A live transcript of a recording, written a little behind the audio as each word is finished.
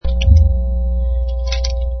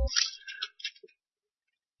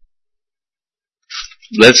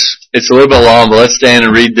it's a little bit long, but let's stand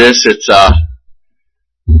and read this.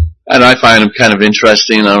 And I find them kind of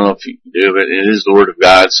interesting. I don't know if you do, but it is the Word of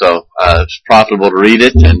God, so it's profitable to read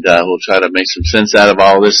it, and we'll try to make some sense out of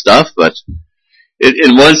all this stuff. But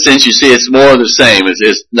in one sense, you see, it's more of the same.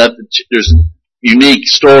 It's not, there's unique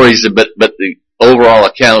stories, but the overall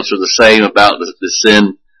accounts are the same about the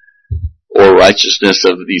sin or righteousness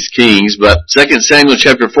of these kings. But 2 Samuel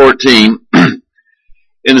chapter 14,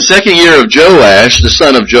 in the second year of Joash, the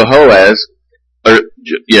son of Jehoaz,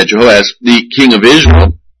 the king of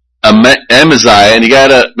Israel, Amaziah, and you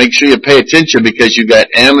gotta make sure you pay attention because you got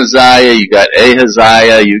Amaziah, you got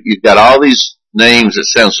Ahaziah, you've got all these names that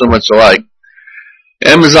sound so much alike.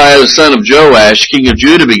 Amaziah, the son of Joash, king of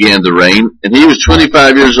Judah, began to reign, and he was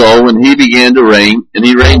 25 years old when he began to reign, and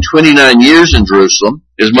he reigned 29 years in Jerusalem.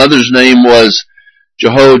 His mother's name was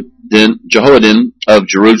Jehoiadan of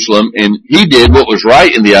Jerusalem, and he did what was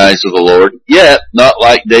right in the eyes of the Lord, yet not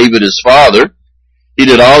like David his father. He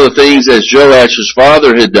did all the things as Joash his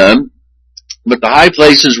father had done, but the high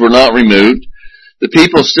places were not removed. The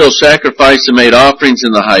people still sacrificed and made offerings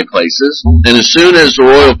in the high places, and as soon as the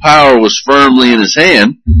royal power was firmly in his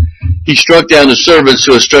hand, he struck down the servants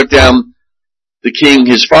who had struck down the king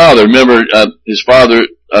his father. Remember, his father,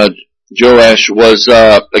 Joash, was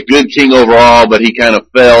a good king overall, but he kind of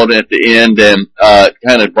failed at the end and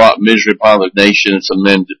kind of brought misery upon the nation, and some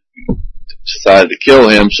men decided to kill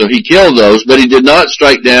him. So he killed those, but he did not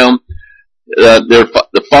strike down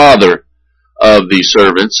the father of the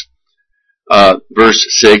servants. Verse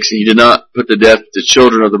 6, he did not put to death the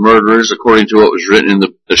children of the murderers according to what was written in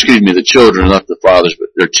the children, not the fathers, but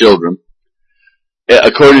their children.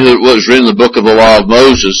 According to what was written in the book of the law of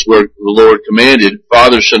Moses, where the Lord commanded,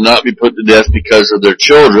 fathers shall not be put to death because of their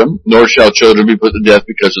children, nor shall children be put to death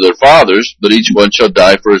because of their fathers, but each one shall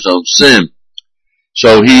die for his own sin.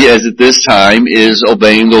 So he, as at this time, is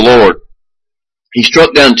obeying the Lord. He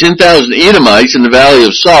struck down 10,000 Edomites in the valley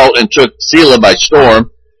of Salt and took Selah by storm,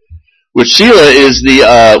 which Selah is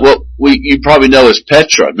you probably know as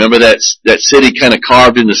Petra. Remember that city kind of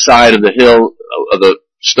carved in the side of the hill of the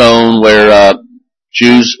stone where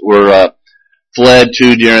Jews were fled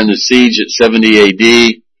to during the siege at 70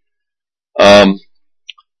 AD.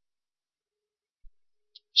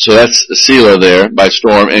 So that's Selah there by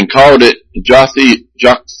storm, and called it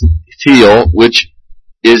Joktheel, which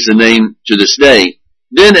is the name to this day.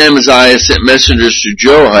 Then Amaziah sent messengers to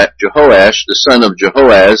Jehoash, the son of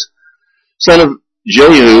Jehoaz, son of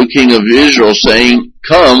Jehu, king of Israel, saying,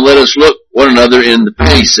 come, let us look one another in the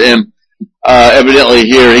face. And evidently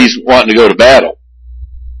here he's wanting to go to battle.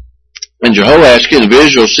 And Jehoash, king of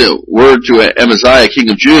Israel, sent word to Amaziah, king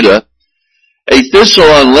of Judah, a thistle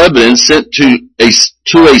on Lebanon sent to a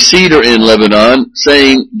cedar in Lebanon,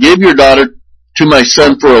 saying, give your daughter to my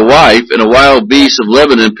son for a wife, and a wild beast of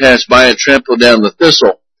Lebanon passed by and trampled down the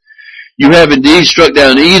thistle. You have indeed struck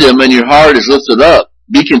down Edom, and your heart is lifted up.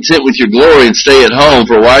 Be content with your glory and stay at home,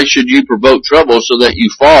 for why should you provoke trouble so that you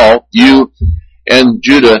fall, you and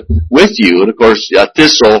Judah with you? And of course, a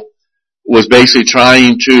thistle was basically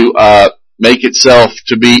trying to make itself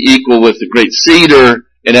to be equal with the great cedar,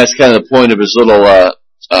 and that's kind of the point of his little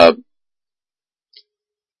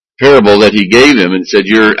parable that he gave him, and said,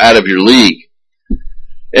 you're out of your league.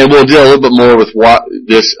 And we'll deal a little bit more with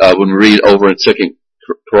this when we read over in 2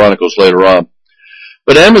 Chronicles later on.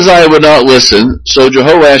 But Amaziah would not listen, so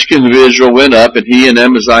Jehoash, king of Israel, went up, and he and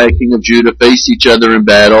Amaziah, king of Judah, faced each other in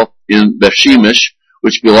battle in Bethshemesh,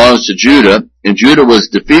 which belongs to Judah, and Judah was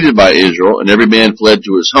defeated by Israel, and every man fled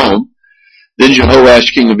to his home. Then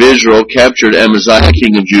Jehoash, king of Israel, captured Amaziah,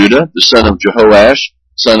 king of Judah, the son of Jehoash,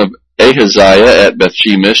 son of Ahaziah, at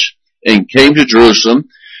Bethshemesh, and came to Jerusalem,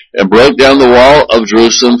 and broke down the wall of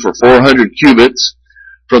Jerusalem for 400 cubits,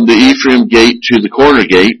 from the Ephraim gate to the corner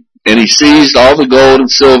gate, and he seized all the gold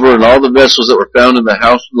and silver and all the vessels that were found in the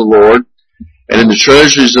house of the Lord, and in the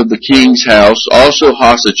treasuries of the king's house, also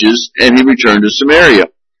hostages, and he returned to Samaria.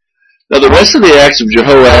 Now the rest of the acts of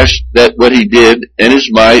Jehoash, that what he did, and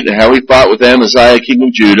his might, and how he fought with Amaziah, king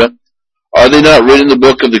of Judah, are they not written in the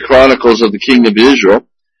book of the Chronicles of the king of Israel?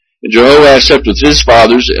 And Jehoash slept with his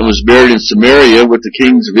fathers, and was buried in Samaria with the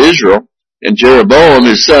kings of Israel, and Jeroboam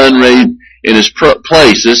his son reigned in his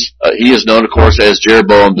place. He is known, of course, as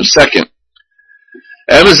Jeroboam II.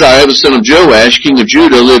 Amaziah, the son of Joash, king of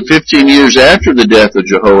Judah, lived 15 years after the death of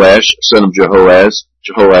Jehoash, son of Jehoaz,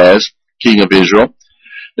 king of Israel.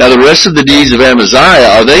 Now the rest of the deeds of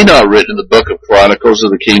Amaziah, are they not written in the book of Chronicles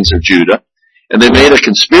of the kings of Judah? And they made a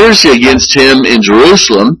conspiracy against him in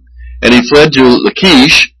Jerusalem, and he fled to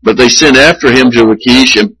Lachish, but they sent after him to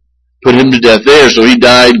Lachish and put him to death there, so he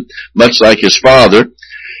died much like his father.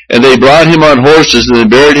 And they brought him on horses, and they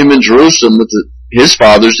buried him in Jerusalem with his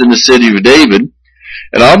fathers in the city of David.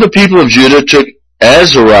 And all the people of Judah took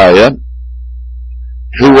Azariah,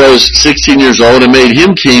 who was 16 years old, and made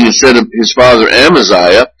him king instead of his father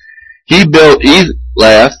Amaziah. He built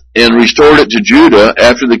Elath and restored it to Judah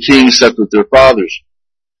after the kings slept with their fathers.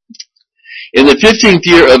 In the 15th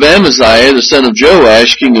year of Amaziah, the son of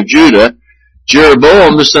Joash, king of Judah,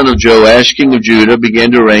 Jeroboam, the son of Joash, king of Judah,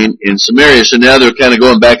 began to reign in Samaria. So now they're kind of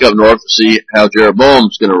going back up north to see how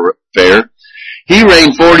Jeroboam's going to fare. He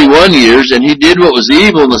reigned 41 years, and he did what was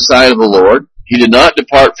evil in the sight of the Lord. He did not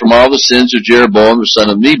depart from all the sins of Jeroboam, the son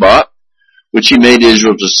of Nebat, which he made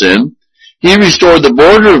Israel to sin. He restored the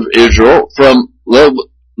border of Israel from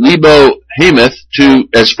Lebo-Hamath to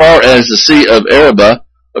as far as the sea of Arabah,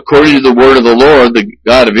 according to the word of the Lord, the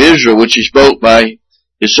God of Israel, which he spoke by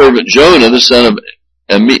his servant Jonah, the son of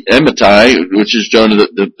Amittai, which is Jonah,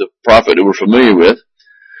 the prophet who we're familiar with,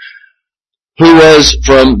 who was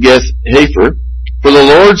from Geth-Hepher. For the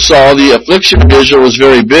Lord saw the affliction of Israel was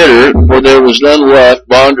very bitter, for there was none left,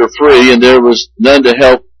 bond or free, and there was none to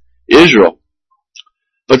help Israel.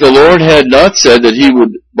 But the Lord had not said that he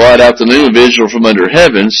would blot out the name of Israel from under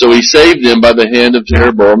heaven, so he saved them by the hand of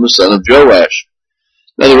Jeroboam, the son of Joash.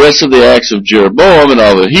 Now the rest of the acts of Jeroboam and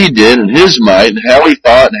all that he did and his might and how he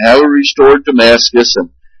fought and how he restored Damascus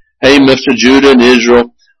and Hamath to Judah and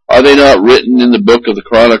Israel, are they not written in the book of the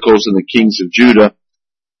Chronicles and the kings of Judah?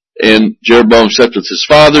 And Jeroboam slept with his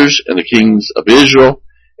fathers and the kings of Israel,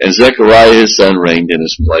 and Zechariah his son reigned in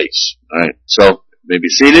his place. Alright, so may be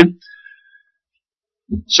seated.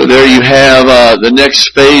 So there you have the next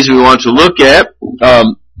phase we want to look at.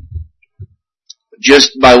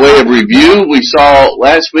 Just by way of review, we saw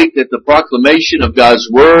last week that the proclamation of God's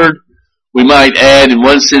Word, we might add in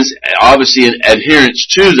one sense, obviously an adherence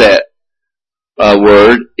to that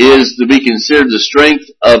Word, is to be considered the strength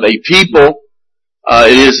of a people.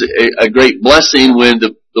 It is a great blessing when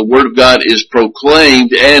the Word of God is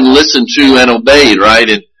proclaimed and listened to and obeyed, right?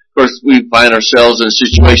 And of course we find ourselves in a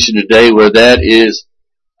situation today where that is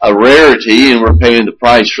a rarity, and we're paying the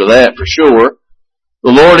price for that for sure. The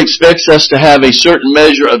Lord expects us to have a certain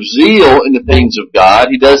measure of zeal in the things of God.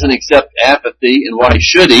 He doesn't accept apathy, and why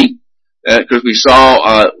should He? Because we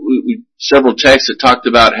saw several texts that talked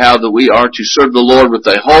about how that we are to serve the Lord with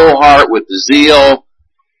a whole heart, with the zeal.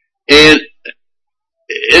 And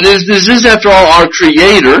this is after all our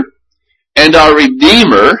Creator and our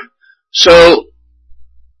Redeemer. So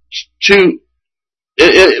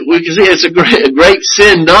we can see it's a great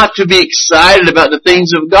sin not to be excited about the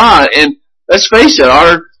things of God. And let's face it,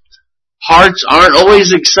 our hearts aren't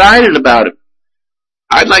always excited about it.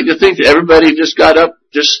 I'd like to think that everybody just got up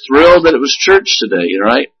just thrilled that it was church today,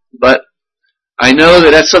 right? But I know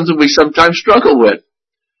that that's something we sometimes struggle with.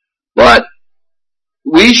 But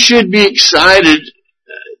we should be excited.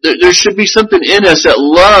 There should be something in us that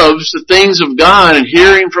loves the things of God and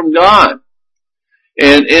hearing from God.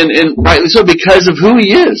 And rightly so, because of who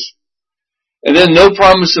He is. And then no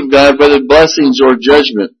promise of God, whether blessings or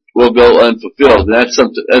judgment, will go unfulfilled. And that's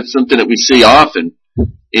something that we see often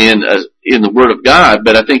in the Word of God.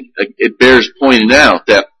 But I think it bears pointing out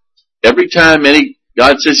that every time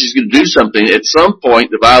God says He's going to do something, at some point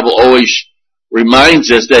the Bible always reminds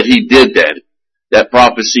us that He did that. That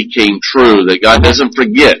prophecy came true. That God doesn't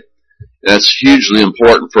forget. That's hugely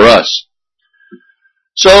important for us.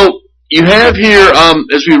 So you have here,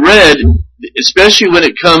 as we read, especially when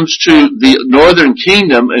it comes to the northern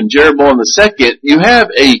kingdom and Jeroboam II, you have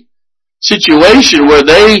a situation where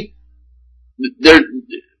they're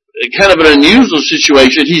kind of an unusual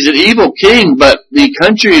situation. He's an evil king, but the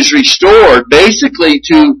country is restored basically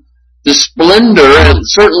to the splendor, and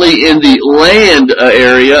certainly in the land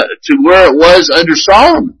area, to where it was under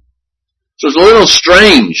Solomon. So it's a little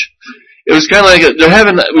strange. It was kind of like they're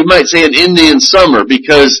having, we might say, an Indian summer,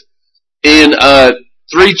 because in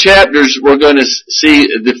 3 chapters we're going to see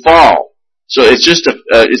the fall. So it's just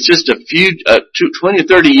a few 20 or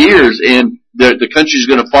 30 years, and the country's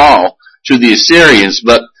going to fall to the Assyrians.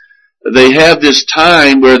 But they have this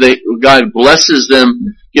time where God blesses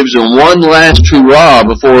them, gives them one last hurrah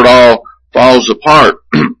before it all falls apart.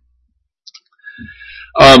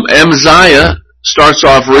 Amaziah starts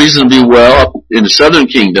off reasonably well in the southern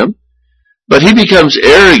kingdom, but he becomes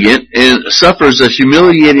arrogant and suffers a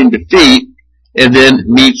humiliating defeat, and then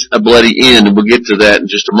meets a bloody end, and we'll get to that in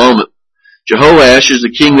just a moment. Jehoash is the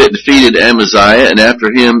king that defeated Amaziah, and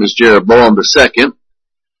after him is Jeroboam II.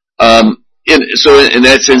 So in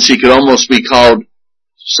that sense, he could almost be called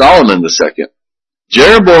Solomon II.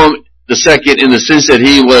 Jeroboam II, in the sense that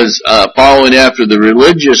he was following after the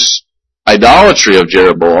religious idolatry of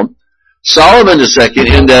Jeroboam, Solomon the second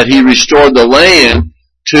in that he restored the land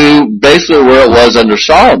to basically where it was under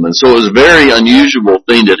Solomon. So it was a very unusual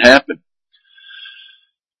thing that happened.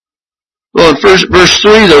 Well, in verse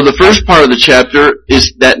 3, though, the first part of the chapter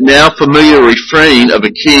is that now familiar refrain of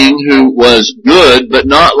a king who was good, but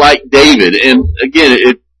not like David. And again,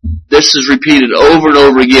 this is repeated over and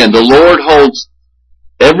over again. The Lord holds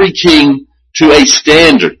every king to a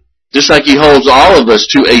standard, just like he holds all of us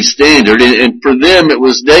to a standard. And for them, it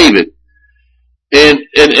was David. And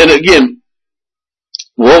again,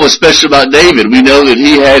 what was special about David? We know that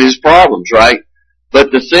he had his problems, right?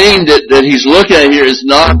 But the thing that he's looking at here is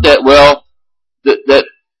not that, well, that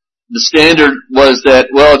the standard was that,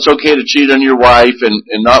 well, it's okay to cheat on your wife and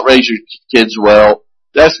not raise your kids well.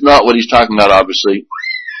 That's not what he's talking about, obviously.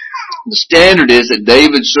 The standard is that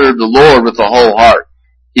David served the Lord with the whole heart.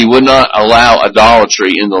 He would not allow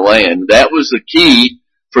idolatry in the land. That was the key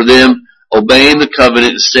for them obeying the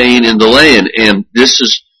covenant and staying in the land. And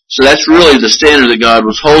so that's really the standard that God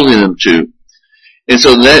was holding them to. And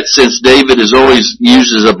so in that sense, David is always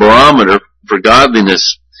used as a barometer for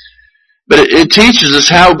godliness. But it teaches us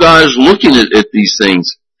how God is looking at these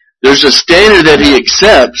things. There's a standard that he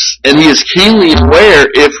accepts, and he is keenly aware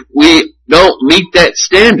if we don't meet that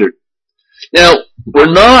standard. Now,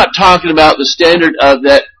 we're not talking about the standard of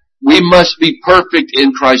that we must be perfect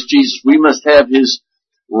in Christ Jesus. We must have his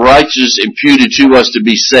righteousness imputed to us to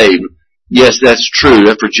be saved. Yes, that's true.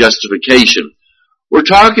 That's for justification. We're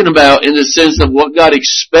talking about in the sense of what God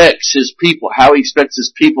expects his people, how he expects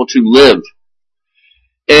his people to live.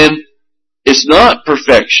 And it's not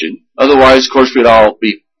perfection. Otherwise, of course, we'd all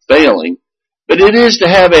be failing. But it is to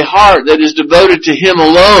have a heart that is devoted to him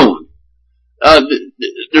alone.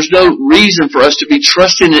 There's no reason for us to be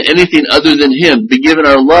trusting in anything other than him, be giving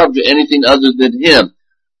our love to anything other than him.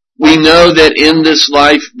 We know that in this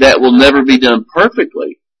life that will never be done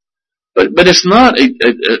perfectly. But it's not a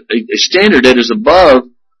standard that is above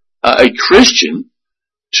a Christian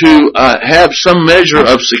to have some measure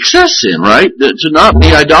of success in, right? To not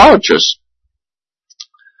be idolatrous.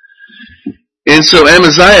 And so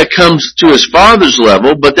Amaziah comes to his father's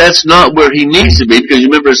level, but that's not where he needs to be, because you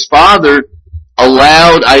remember his father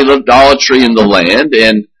allowed idolatry in the land,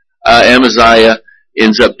 and Amaziah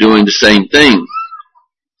ends up doing the same thing.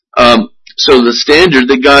 So the standard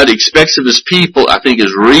that God expects of his people, I think,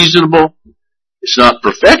 is reasonable. It's not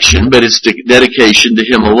perfection, but it's dedication to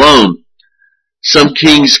him alone. Some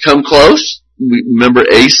kings come close. Remember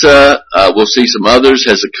Asa. We'll see some others.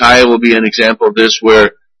 Hezekiah will be an example of this,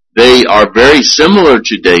 where they are very similar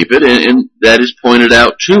to David, and that is pointed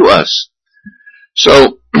out to us.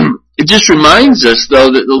 So it just reminds us,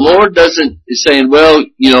 though, that the Lord is saying, well,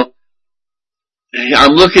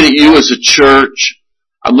 I'm looking at you as a church.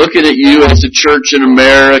 I'm looking at you as a church in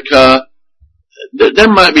America. There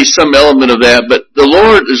might be some element of that, but the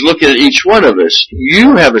Lord is looking at each one of us.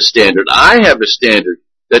 You have a standard. I have a standard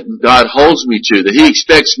that God holds me to, that he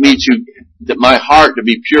expects me that my heart to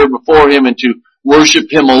be pure before him and to worship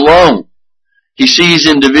him alone. He sees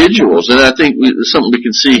individuals, and I think there's something we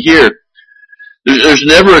can see here. There's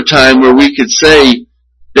never a time where we could say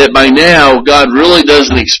that by now God really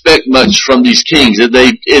doesn't expect much from these kings.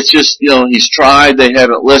 It's just, he's tried, they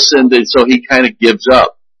haven't listened, and so he kind of gives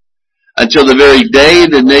up. Until the very day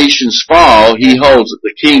the nations fall, he holds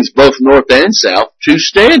the kings, both north and south, to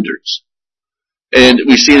standards. And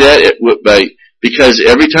we see that because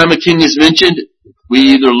every time a king is mentioned, we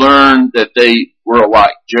either learn that they were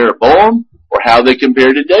like Jeroboam or how they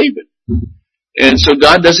compared to David. And so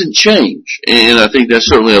God doesn't change. And I think that's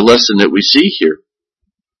certainly a lesson that we see here.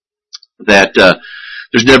 That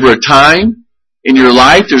there's never a time in your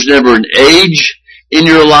life, there's never an age in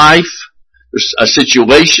your life, there's a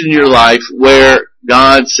situation in your life where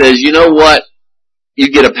God says, you know what,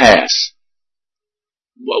 you get a pass.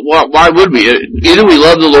 Why would we? Either we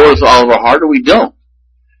love the Lord with all of our heart or we don't.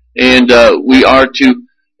 And we are to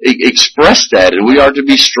express that, and we are to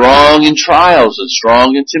be strong in trials and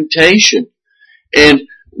strong in temptation. And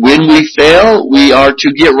when we fail, we are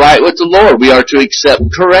to get right with the Lord. We are to accept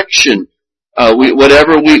correction.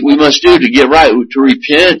 Whatever we must do to get right, to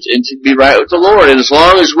repent and to be right with the Lord. And as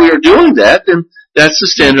long as we are doing that, then that's the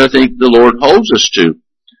standard I think the Lord holds us to.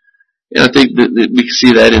 And I think that we can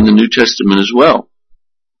see that in the New Testament as well.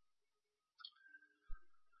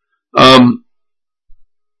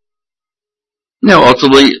 Now,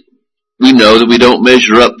 ultimately, we know that we don't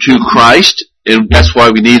measure up to Christ, and that's why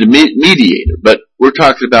we need a mediator. But we're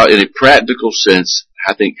talking about, in a practical sense,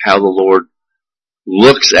 I think, how the Lord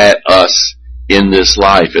looks at us in this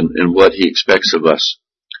life and what he expects of us.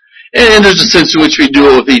 And there's a sense in which we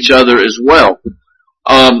do it with each other as well.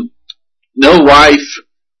 No wife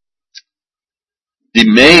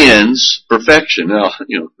demands perfection. Now,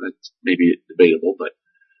 that's maybe debatable, but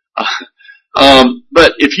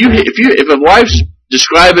if a wife's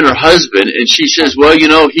describing her husband and she says, well,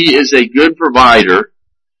 he is a good provider,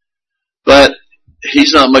 but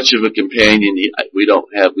he's not much of a companion. We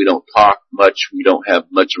don't talk much. We don't have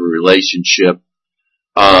much of a relationship.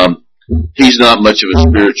 He's not much of a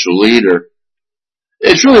spiritual leader.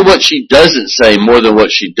 It's really what she doesn't say more than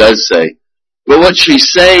what she does say. But what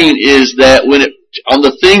she's saying is that on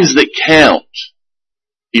the things that count,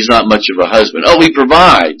 he's not much of a husband. Oh, he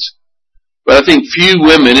provides. But I think few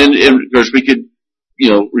women, and of course we could,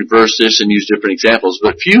 reverse this and use different examples,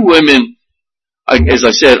 but few women, as I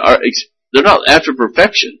said, they're not after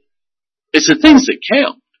perfection. It's the things that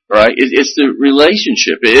count, right? It's the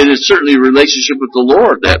relationship. It is certainly a relationship with the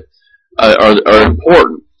Lord that are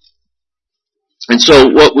important. And so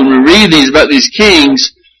when we read about these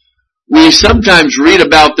kings, we sometimes read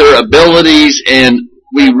about their abilities and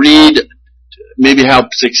we read maybe how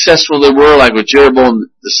successful they were, like with Jeroboam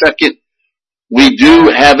II. We do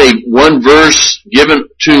have one verse given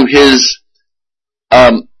to his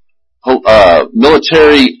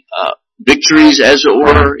military victories, as it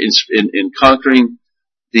were, in conquering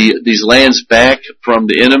these lands back from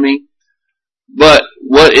the enemy. But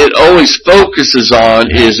what it always focuses on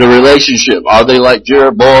is the relationship. Are they like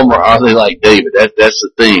Jeroboam or are they like David? That's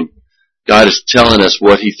the thing. God is telling us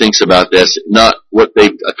what he thinks about this, not what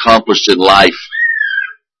they've accomplished in life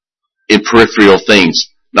in peripheral things.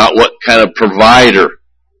 Not what kind of provider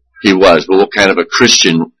he was, but what kind of a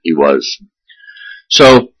Christian he was.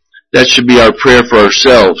 So that should be our prayer for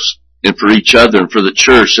ourselves and for each other and for the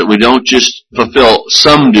church, that we don't just fulfill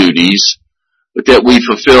some duties, but that we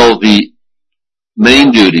fulfill the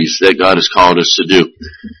main duties that God has called us to do.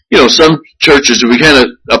 Some churches, if we kind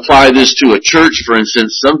of apply this to a church, for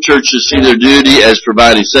instance, some churches see their duty as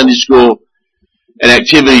providing Sunday school and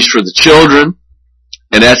activities for the children,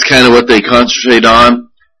 and that's kind of what they concentrate on.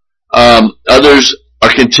 Others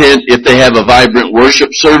are content if they have a vibrant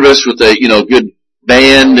worship service with a, good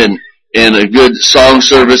band and a good song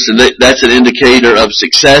service, and that's an indicator of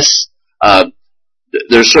success.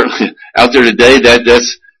 There's certainly out there today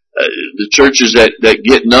that's the churches that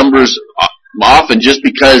get numbers often just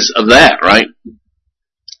because of that, right?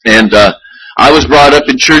 And I was brought up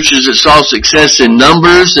in churches that saw success in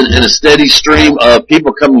numbers and a steady stream of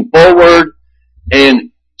people coming forward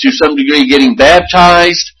and to some degree getting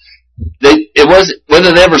baptized.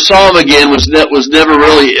 Whether they ever saw them again was never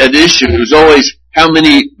really an issue. It was always, how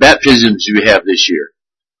many baptisms do we have this year?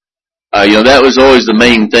 That was always the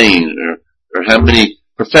main thing, or how many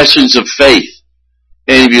professions of faith.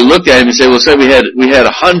 And if you looked at them and say, well, say we had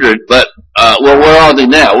 100, but where are they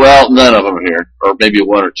now? Well, none of them are here, or maybe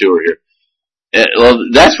one or two are here. Well,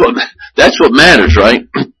 that's what matters, right?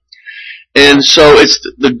 And so it's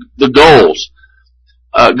the goals.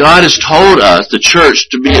 God has told us, the church,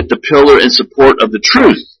 to be at the pillar and support of the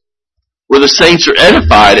truth, where the saints are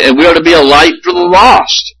edified, and we are to be a light for the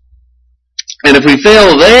lost. And if we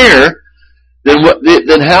fail there,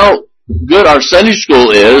 then how good our Sunday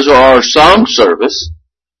school is, or our song service,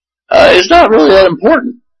 is not really that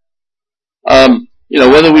important.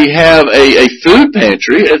 Whether we have a food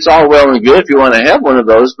pantry, it's all well and good if you want to have one of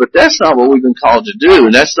those, but that's not what we've been called to do,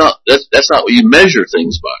 and that's not what you measure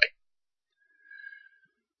things by.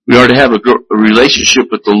 We are to have a relationship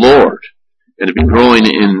with the Lord and to be growing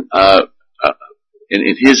in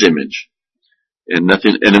His image, and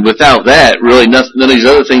nothing. And without that, really, none of these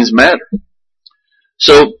other things matter.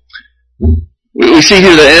 So we see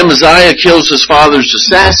here that Amaziah kills his father's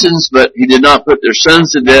assassins, but he did not put their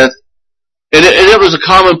sons to death. And it was a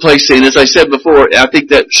commonplace thing. As I said before, I think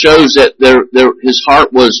that shows that his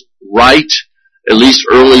heart was right, at least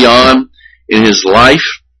early on in his life.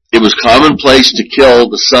 It was commonplace to kill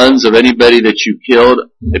the sons of anybody that you killed,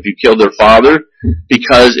 if you killed their father,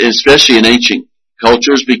 because, especially in ancient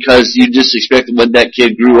cultures, because you just expected when that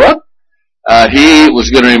kid grew up, he was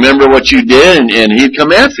going to remember what you did, and he'd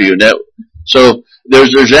come after you. So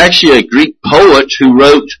there's actually a Greek poet who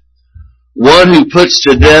wrote, "One who puts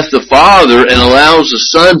to death the father and allows the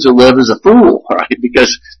son to live as a fool," right?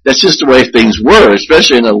 Because that's just the way things were,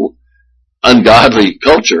 especially in an ungodly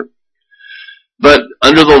culture. But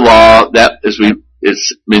under the law, that, it's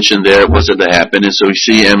mentioned there, it wasn't to happen, and so we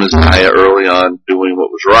see Amaziah early on doing what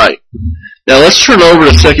was right. Now let's turn over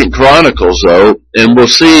to 2 Chronicles, though, and we'll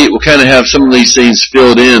kind of have some of these things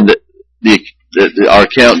filled in that our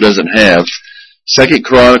account doesn't have. 2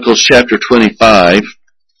 Chronicles chapter 25.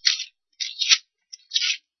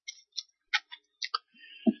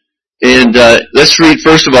 And let's read,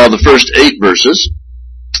 first of all, the first 8 verses.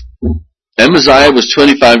 Amaziah was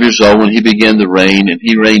 25 years old when he began to reign, and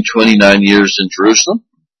he reigned 29 years in Jerusalem.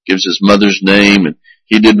 Gives his mother's name, and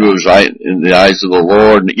he did what was right in the eyes of the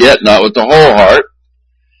Lord, yet not with the whole heart.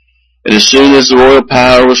 And as soon as the royal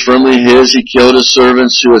power was firmly his, he killed his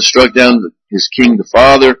servants who had struck down his king the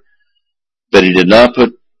father, but he did not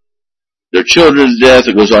put their children to death.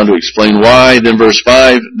 It goes on to explain why. Then verse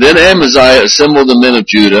 5, Then Amaziah assembled the men of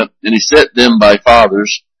Judah, and he set them by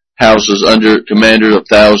fathers' houses under commanders of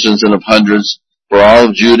thousands and of hundreds for all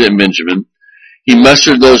of Judah and Benjamin. He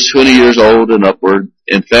mustered those 20 years old and upward,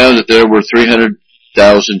 and found that there were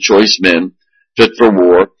 300,000 choice men, fit for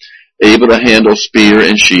war, able to handle spear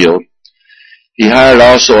and shield. He hired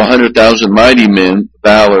also 100,000 mighty men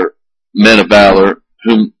of valor,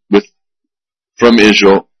 from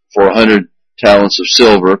Israel, for 100 talents of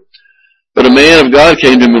silver. But a man of God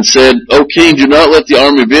came to him and said, O king, do not let the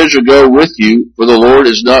army of Israel go with you, for the Lord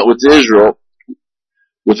is not with Israel,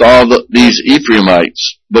 with all these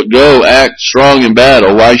Ephraimites. But go, act strong in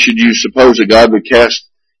battle. Why should you suppose that God would cast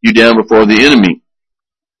you down before the enemy?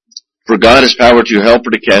 For God has power to help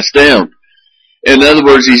or to cast down. In other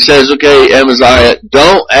words, he says, okay, Amaziah,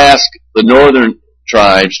 don't ask the northern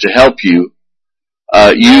tribes to help you.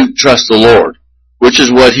 You trust the Lord, which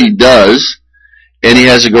is what he does. And he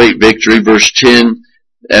has a great victory. Verse 10,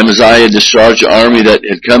 Amaziah discharged the army that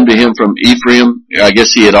had come to him from Ephraim. I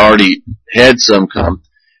guess he had already had some come.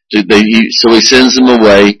 So he sends them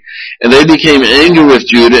away. And they became angry with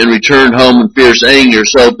Judah and returned home in fierce anger.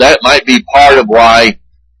 So that might be part of why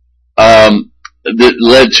that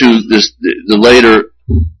led to the later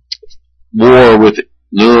war with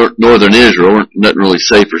northern Israel. We're not really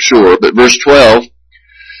say for sure. But verse 12,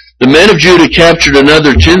 the men of Judah captured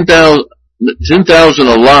another 10,000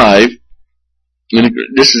 alive. And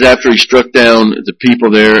this is after he struck down the people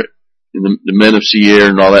there, the men of Seir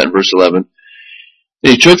and all that in verse 11.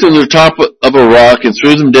 And he took them to the top of a rock and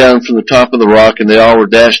threw them down from the top of the rock, and they all were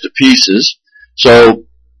dashed to pieces. So,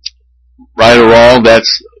 right or wrong, that's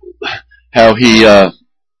how he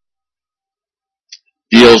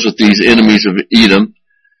deals with these enemies of Edom.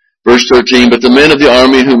 Verse 13, but the men of the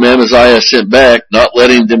army whom Amaziah sent back, not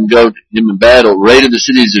letting them go to him in battle, raided the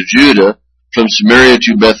cities of Judah from Samaria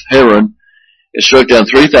to Beth-Horon, and struck down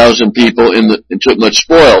 3,000 people and took much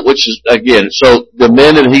spoil, which is, again, so the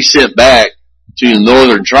men that he sent back to the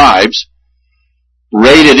northern tribes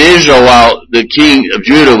raided Israel while the king of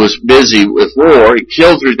Judah was busy with war. He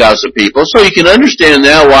killed 3,000 people. So you can understand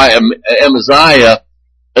now why Amaziah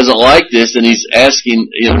doesn't like this, and he's asking,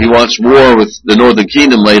 he wants war with the northern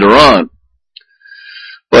kingdom later on.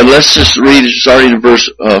 But let's just read, starting in verse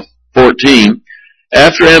 14.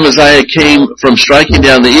 After Amaziah came from striking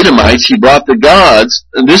down the Edomites, he brought the gods,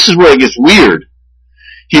 and this is where it gets weird.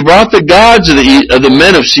 He brought the gods of the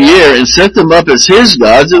men of Seir and set them up as his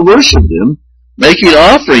gods and worshipped them, making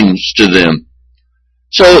offerings to them.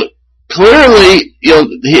 So clearly,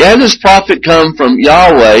 he had this prophet come from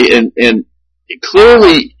Yahweh, and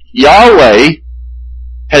clearly Yahweh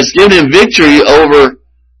has given him victory over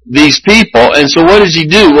these people. And so what does he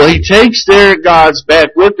do? Well, he takes their gods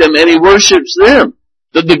back with him and he worships them.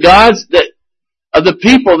 The gods of the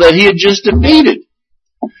people that he had just defeated.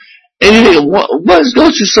 And you think, what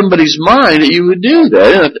goes through somebody's mind that you would do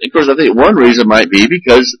that? And of course, I think one reason might be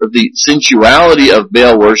because of the sensuality of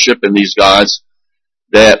Baal worship and these gods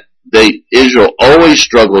that Israel always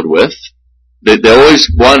struggled with. They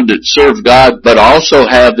always wanted to serve God, but also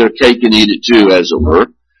have their cake and eat it too, as it were.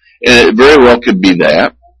 And it very well could be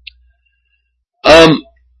that.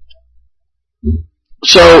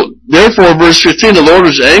 So, therefore, verse 15, the Lord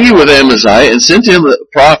was angry with Amaziah and sent to him a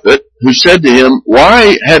prophet who said to him,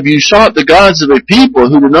 why have you sought the gods of a people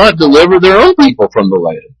who do not deliver their own people from the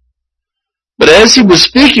land? But as he was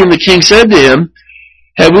speaking, the king said to him,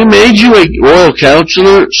 have we made you a royal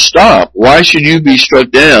counselor? Stop. Why should you be struck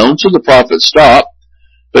down? So the prophet stopped,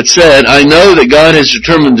 but said, I know that God has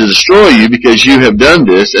determined to destroy you because you have done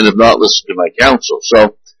this and have not listened to my counsel.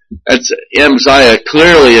 So, that's Amaziah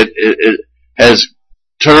clearly it has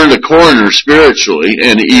turned a corner spiritually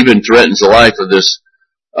and even threatens the life of this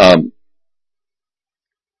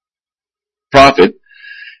prophet.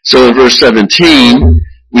 So in verse 17,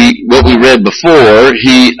 what we read before,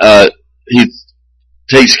 he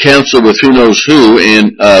takes counsel with who knows who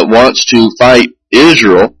and wants to fight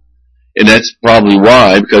Israel, and that's probably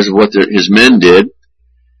why, because of what his men did.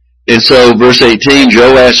 And so, verse 18,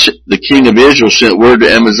 Joash, the king of Israel, sent word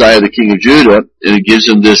to Amaziah, the king of Judah, and it gives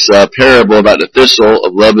him this parable about the thistle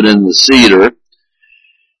of Lebanon and the cedar.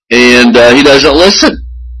 And he doesn't listen.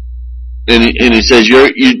 And he says,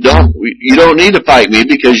 you don't need to fight me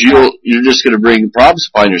because you're just going to bring problems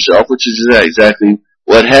upon yourself, which is exactly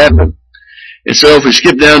what happened. And so if we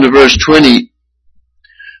skip down to verse 20,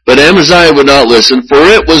 but Amaziah would not listen, for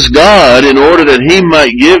it was God in order that he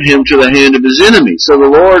might give him to the hand of his enemy. So the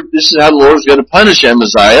Lord, this is how the Lord is going to punish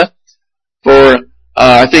Amaziah for,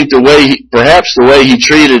 I think perhaps the way he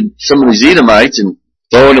treated some of these Edomites and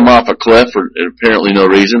throwing them off a cliff for apparently no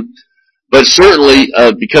reason, but certainly,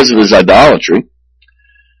 because of his idolatry.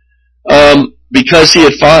 Because he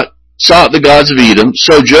had sought the gods of Edom.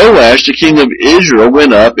 So Joash, the king of Israel,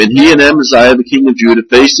 went up, and he and Amaziah, the king of Judah,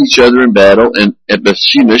 faced each other in battle at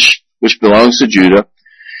Bethshemesh, which belongs to Judah.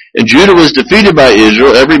 And Judah was defeated by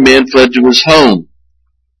Israel. Every man fled to his home.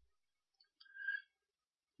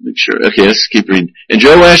 Make sure. Okay, let's keep reading. And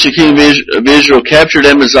Joash, the king of Israel, captured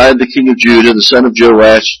Amaziah, the king of Judah, the son of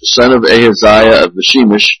Joash, the son of Ahaziah of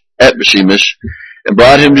Bethshemesh, and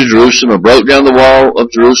brought him to Jerusalem, and broke down the wall of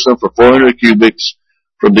Jerusalem for 400 cubits,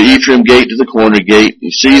 from the Ephraim gate to the corner gate.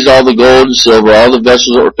 He seized all the gold and silver, all the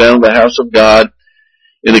vessels that were found in the house of God,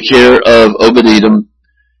 in the care of Obed-Edom.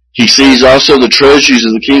 He seized also the treasuries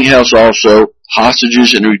of the king house also,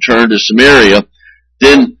 hostages, and returned to Samaria.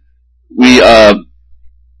 Then we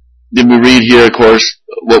read here, of course,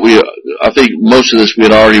 I think most of this we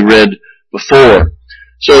had already read before.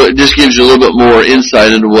 So it just gives you a little bit more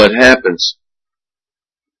insight into what happens.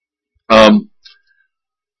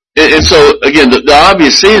 And so, again, the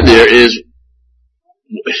obvious scene there is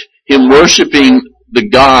him worshiping the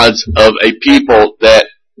gods of a people that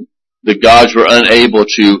the gods were unable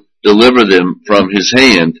to deliver them from his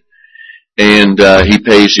hand. And he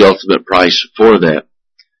pays the ultimate price for that.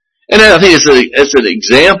 And I think it's an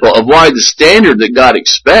example of why the standard that God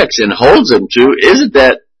expects and holds him to isn't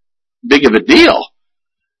that big of a deal.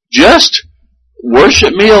 Just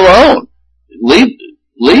worship me alone.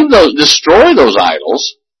 Destroy those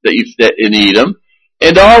idols that in Edom,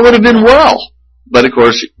 and all would have been well. But of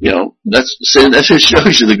course, that's sin. That just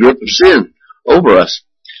shows you the grip of sin over us.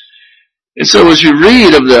 And so as you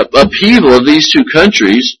read of the upheaval of these two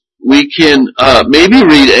countries, we can maybe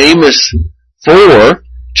read Amos 4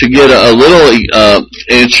 to get a little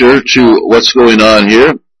answer to what's going on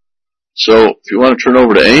here. So if you want to turn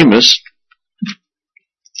over to Amos.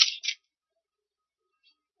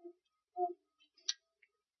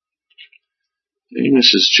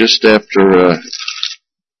 Amos is just after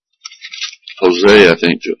Hosea, I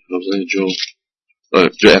think. Hosea, Joel.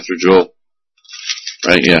 After Joel.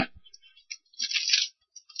 Right, yeah.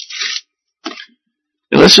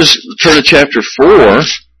 And let's just turn to chapter 4.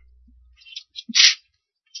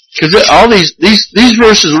 Because all these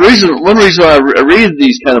verses, one reason why I read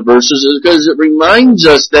these kind of verses is because it reminds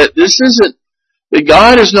us that that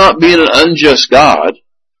God is not being an unjust God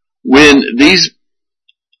when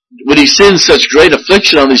he sends such great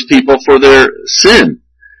affliction on these people for their sin.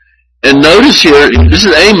 And notice here, this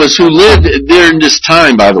is Amos, who lived during this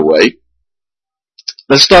time, by the way.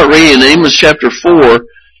 Let's start reading Amos chapter 4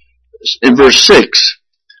 in verse 6.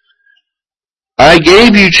 I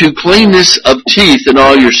gave you to cleanness of teeth in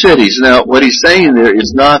all your cities. Now, what he's saying there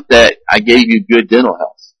is not that I gave you good dental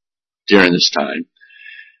health during this time.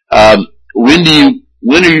 When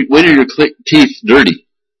are your teeth dirty?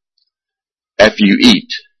 After you eat.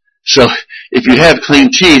 So, if you have clean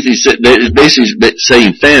teeth, he said, it's basically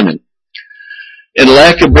saying famine. And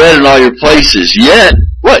lack of bread in all your places. Yet,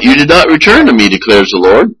 what? You did not return to me, declares the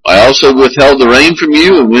Lord. I also withheld the rain from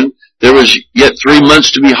you, and when there was yet 3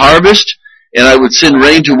 months to be harvest, and I would send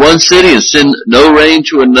rain to one city and send no rain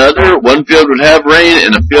to another. One field would have rain,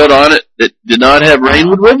 and a field on it that did not have rain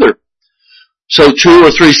would wither. So 2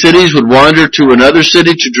 or 3 cities would wander to another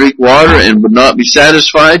city to drink water and would not be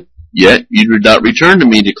satisfied. Yet you did not return to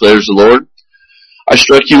me, declares the Lord. I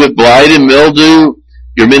struck you with blight and mildew,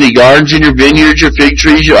 your many gardens and your vineyards, your fig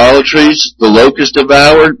trees, your olive trees, the locust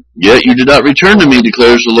devoured. Yet you did not return to me,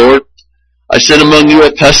 declares the Lord. I sent among you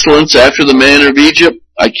a pestilence after the manner of Egypt.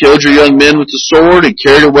 I killed your young men with the sword and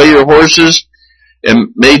carried away your horses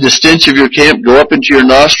and made the stench of your camp go up into your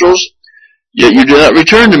nostrils. Yet you did not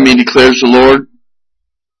return to me, declares the Lord.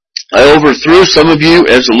 I overthrew some of you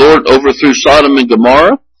as the Lord overthrew Sodom and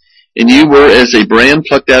Gomorrah, and you were as a brand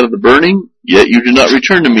plucked out of the burning. Yet you did not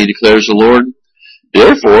return to me, declares the Lord.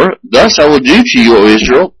 Therefore, thus I will do to you, O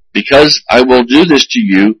Israel, because I will do this to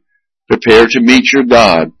you. Prepare to meet your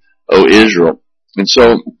God, O Israel. And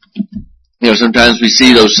so, sometimes we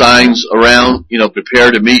see those signs around,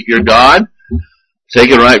 prepare to meet your God,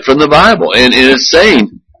 taken right from the Bible. And it's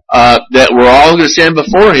saying that we're all going to stand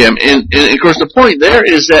before Him. And of course, the point there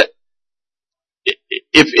is that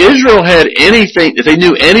if Israel had anything, if they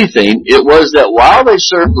knew anything, it was that while they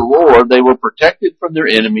served the Lord, they were protected from their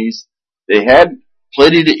enemies. They had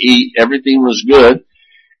plenty to eat. Everything was good.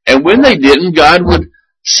 And when they didn't, God would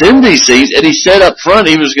send these things, and he said up front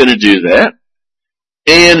he was going to do that.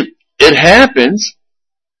 And it happens,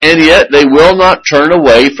 and yet they will not turn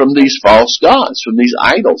away from these false gods, from these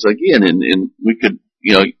idols. Again, and we could,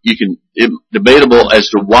 debatable as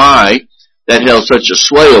to why that held such a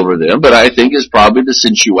sway over them, but I think it's probably the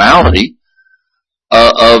sensuality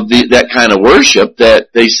of that kind of worship that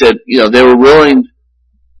they said, they were willing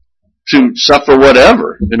to suffer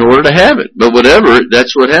whatever in order to have it. But whatever,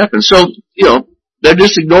 that's what happened. So, they're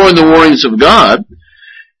just ignoring the warnings of God,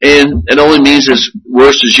 and it only means this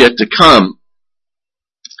worse is yet to come.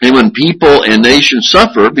 And when people and nations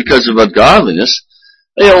suffer because of ungodliness,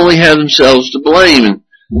 they only have themselves to blame.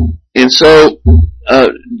 And so,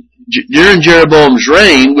 during Jeroboam's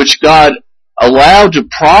reign, which God allowed to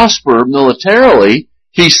prosper militarily,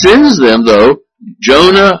 he sends them, though,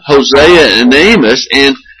 Jonah, Hosea, and Amos,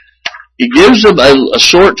 and he gives them a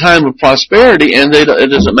short time of prosperity, and it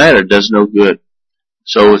doesn't matter. It does no good.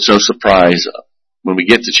 So it's no surprise. When we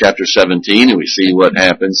get to chapter 17 and we see what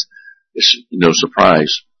happens, it's no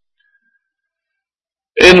surprise.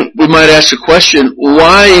 And we might ask the question,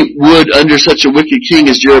 why would, under such a wicked king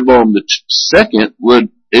as Jeroboam II, would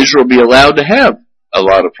Israel be allowed to have a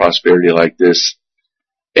lot of prosperity like this?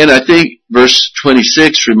 And I think verse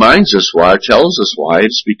 26 reminds us why, tells us why.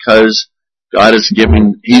 It's because God is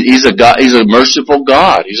giving, he's a merciful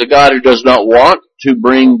God. He's a God who does not want to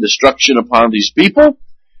bring destruction upon these people.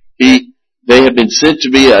 They have been sent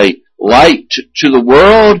to be a light to the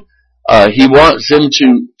world. He wants them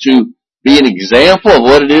to be an example of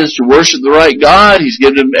what it is to worship the right God. He's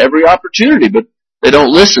given them every opportunity, but they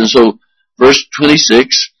don't listen. So verse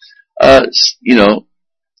 26,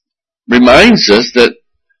 reminds us that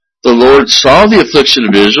the Lord saw the affliction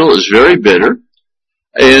of Israel is very bitter,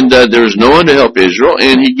 and there is no one to help Israel,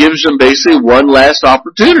 and he gives them basically one last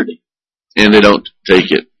opportunity, and they don't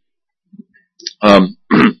take it.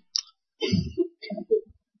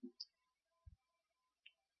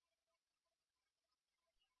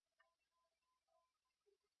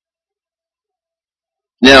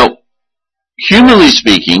 Now, humanly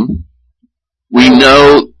speaking,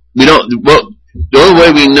 the only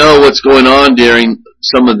way we know what's going on during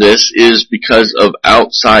some of this is because of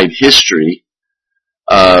outside history.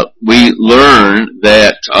 We learn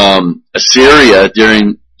that Assyria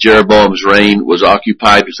during Jeroboam's reign was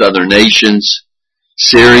occupied with other nations.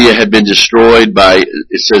 Syria had been destroyed by,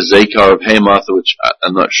 it says, Zakar of Hamath, which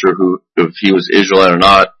I'm not sure if he was Israelite or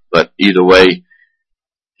not, but either way,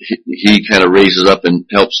 he kind of raises up and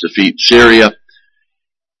helps defeat Syria.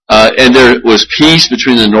 And there was peace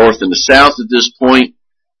between the north and the south at this point.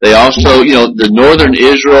 They also, the northern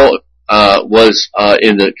Israel was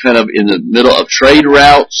in the middle of trade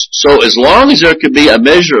routes. So as long as there could be a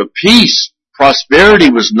measure of peace, prosperity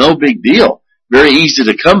was no big deal. Very easy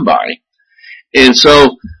to come by. And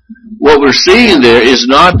so what we're seeing there is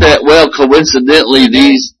not that, well, coincidentally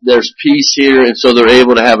there's peace here and so they're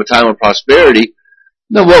able to have a time of prosperity.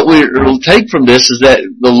 No, what we'll take from this is that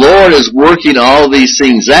the Lord is working all these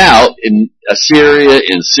things out in Assyria,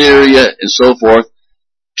 in Syria, and so forth,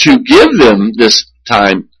 to give them this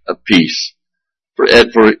time of peace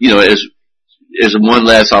as one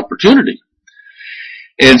last opportunity.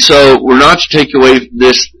 And so we're not to take away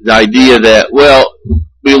the idea that, well,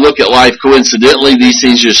 we look at life coincidentally, these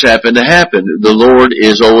things just happen to happen. The Lord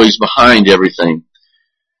is always behind everything.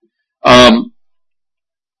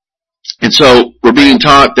 And so we're being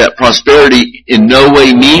taught that prosperity in no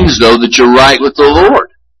way means, though, that you're right with the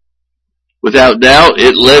Lord. Without doubt,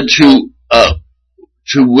 it led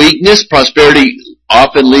to weakness. Prosperity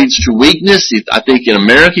often leads to weakness. I think in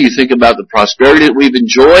America, you think about the prosperity that we've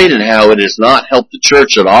enjoyed and how it has not helped the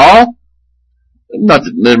church at all. Not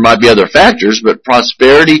that there might be other factors, but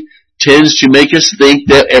prosperity tends to make us think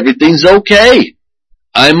that everything's okay.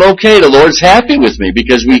 I'm okay. The Lord's happy with me,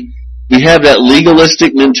 because we have that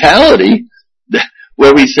legalistic mentality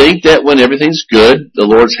where we think that when everything's good, the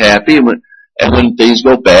Lord's happy, and when things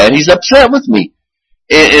go bad, He's upset with me.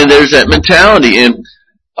 And there's that mentality.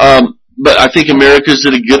 But I think America's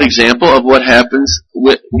a good example of what happens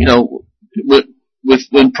with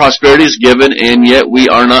when prosperity is given, and yet we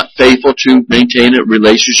are not faithful to maintain a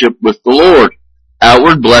relationship with the Lord.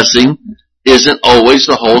 Outward blessing isn't always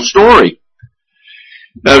the whole story.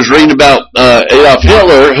 I was reading about Adolf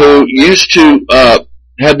Hitler, who used to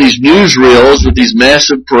have these newsreels with these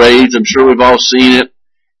massive parades. I'm sure we've all seen it.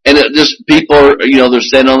 And people are, they're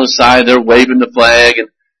standing on the side, they're waving the flag, and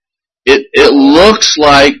it looks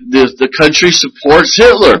like the country supports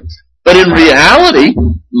Hitler. But in reality,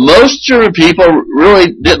 most German people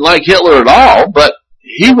really didn't like Hitler at all, but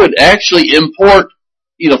he would actually import,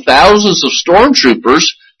 thousands of stormtroopers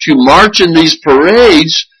to march in these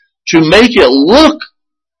parades to make it look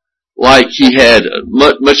like he had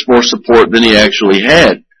much more support than he actually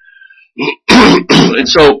had. And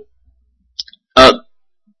so,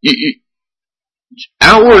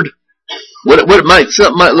 outward,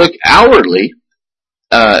 something might look outwardly,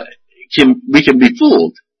 we can be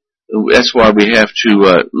fooled. That's why we have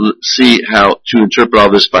to see how to interpret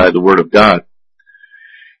all this by the Word of God.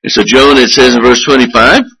 And so Jonah, it says in verse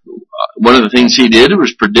 25, one of the things he did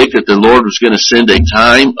was predict that the Lord was going to send a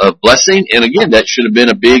time of blessing. And again, that should have been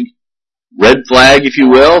a big red flag, if you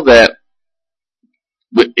will, that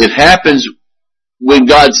it happens when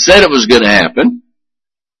God said it was going to happen.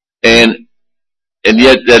 And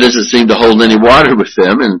yet that doesn't seem to hold any water with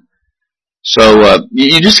them. And so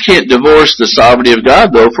you just can't divorce the sovereignty of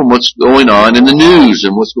God, though, from what's going on in the news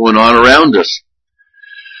and what's going on around us.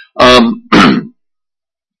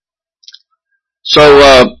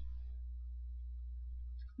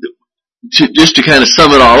 Just to kind of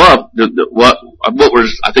sum it all up, what we're,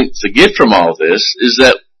 I think, to get from all this is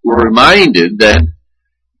that we're reminded that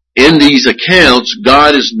in these accounts,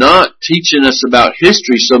 God is not teaching us about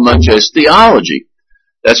history so much as theology.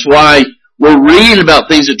 That's why we're reading about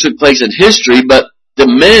things that took place in history, but the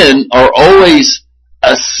men are always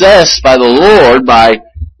assessed by the Lord by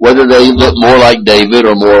whether they look more like David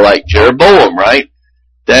or more like Jeroboam, right?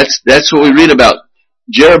 That's what we read about.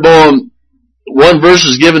 Jeroboam, one verse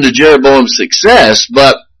is given to Jeroboam's success,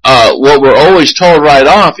 but what we're always told right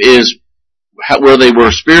off is where they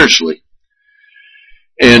were spiritually.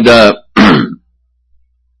 And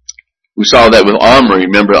we saw that with Omri.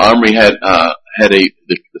 Remember, Omri had the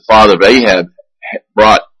father of Ahab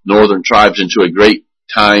brought northern tribes into a great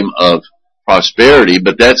time of prosperity,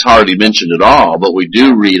 but that's hardly mentioned at all. What we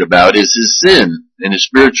do read about is his sin and his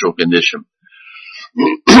spiritual condition.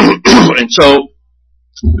 And so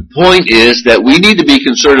the point is that we need to be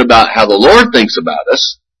concerned about how the Lord thinks about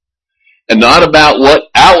us and not about what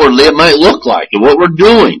outwardly it might look like and what we're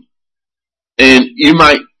doing. And you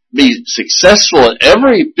might be successful in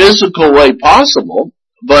every physical way possible,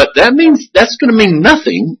 but that's going to mean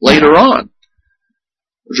nothing later on.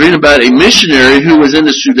 I was reading about a missionary who was in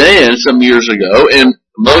the Sudan some years ago, and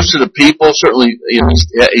most of the people, certainly,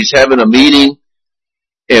 he's having a meeting,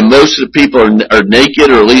 and most of the people are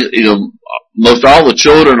naked, or at least, most all the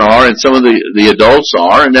children are, and some of the adults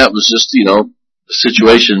are, and that was just, the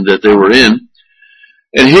situation that they were in.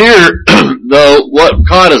 And here, though, what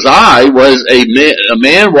caught his eye was a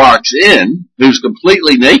man walks in who's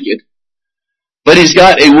completely naked, but he's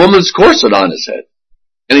got a woman's corset on his head.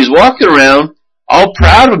 And he's walking around all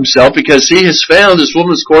proud of himself because he has found this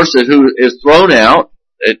woman's corset who is thrown out,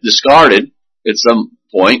 discarded at some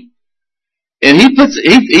point. And he thinks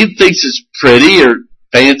it's pretty or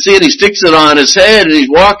fancy, and he sticks it on his head, and he's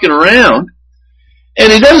walking around.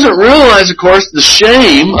 And he doesn't realize, of course, the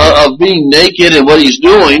shame of being naked and what he's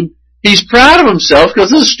doing. He's proud of himself because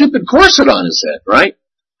there's a stupid corset on his head, right?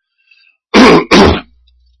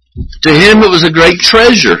 To him, it was a great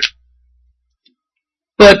treasure.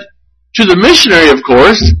 But to the missionary, of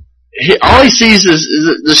course, all he sees is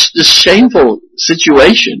this shameful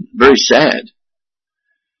situation, very sad.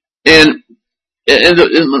 And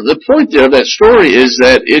the point there of that story is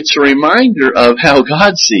that it's a reminder of how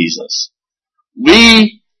God sees us.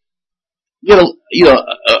 We get a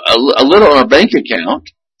little on our bank account,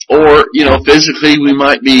 or, physically we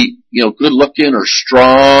might be, good looking or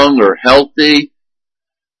strong or healthy,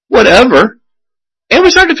 whatever. And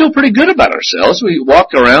we start to feel pretty good about ourselves. We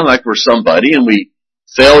walk around like we're somebody, and we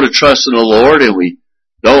fail to trust in the Lord, and we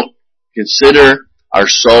don't consider our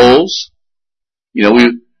souls. We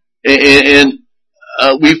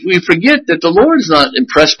forget that the Lord is not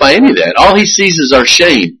impressed by any of that. All he sees is our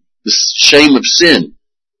shame, the shame of sin.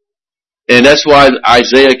 And that's why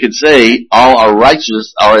Isaiah could say, all our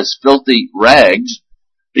righteousness are as filthy rags,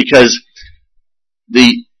 because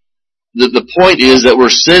the point is that we're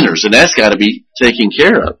sinners, and that's got to be taken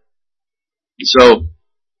care of. So,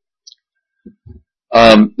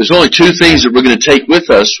 there's only two things that we're going to take with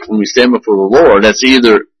us when we stand before the Lord. That's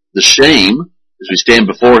either the shame, as we stand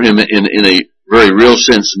before Him in a very real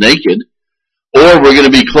sense naked, or we're going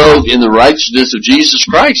to be clothed in the righteousness of Jesus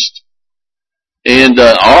Christ. And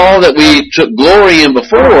all that we took glory in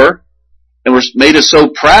before, and made us so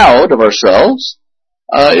proud of ourselves,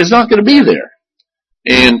 is not going to be there.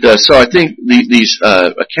 And so I think these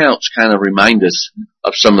accounts kind of remind us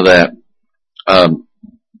of some of that. I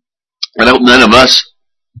know none of us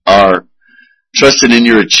are trusting in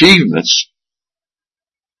your achievements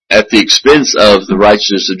at the expense of the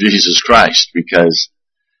righteousness of Jesus Christ, because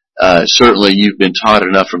certainly you've been taught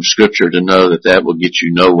enough from Scripture to know that will get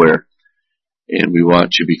you nowhere. And we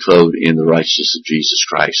want to be clothed in the righteousness of Jesus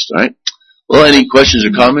Christ. All right? Well, any questions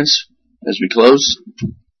or comments as we close?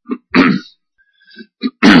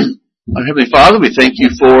 Our Heavenly Father, we thank you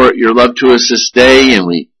for your love to us this day, and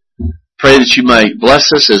we pray that you might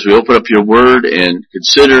bless us as we open up your word and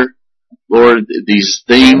consider, Lord, these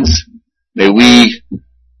themes. May we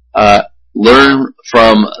learn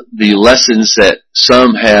from the lessons that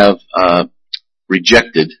some have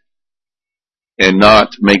rejected and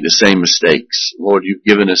not make the same mistakes. Lord, you've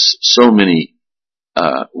given us so many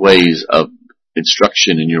ways of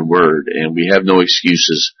instruction in your word, and we have no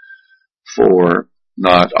excuses for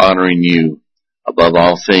not honoring you above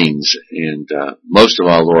all things. And most of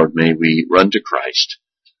all, Lord, may we run to Christ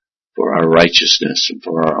for our righteousness and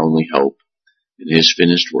for our only hope in his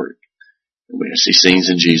finished work. And we ask these things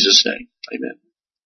in Jesus' name. Amen.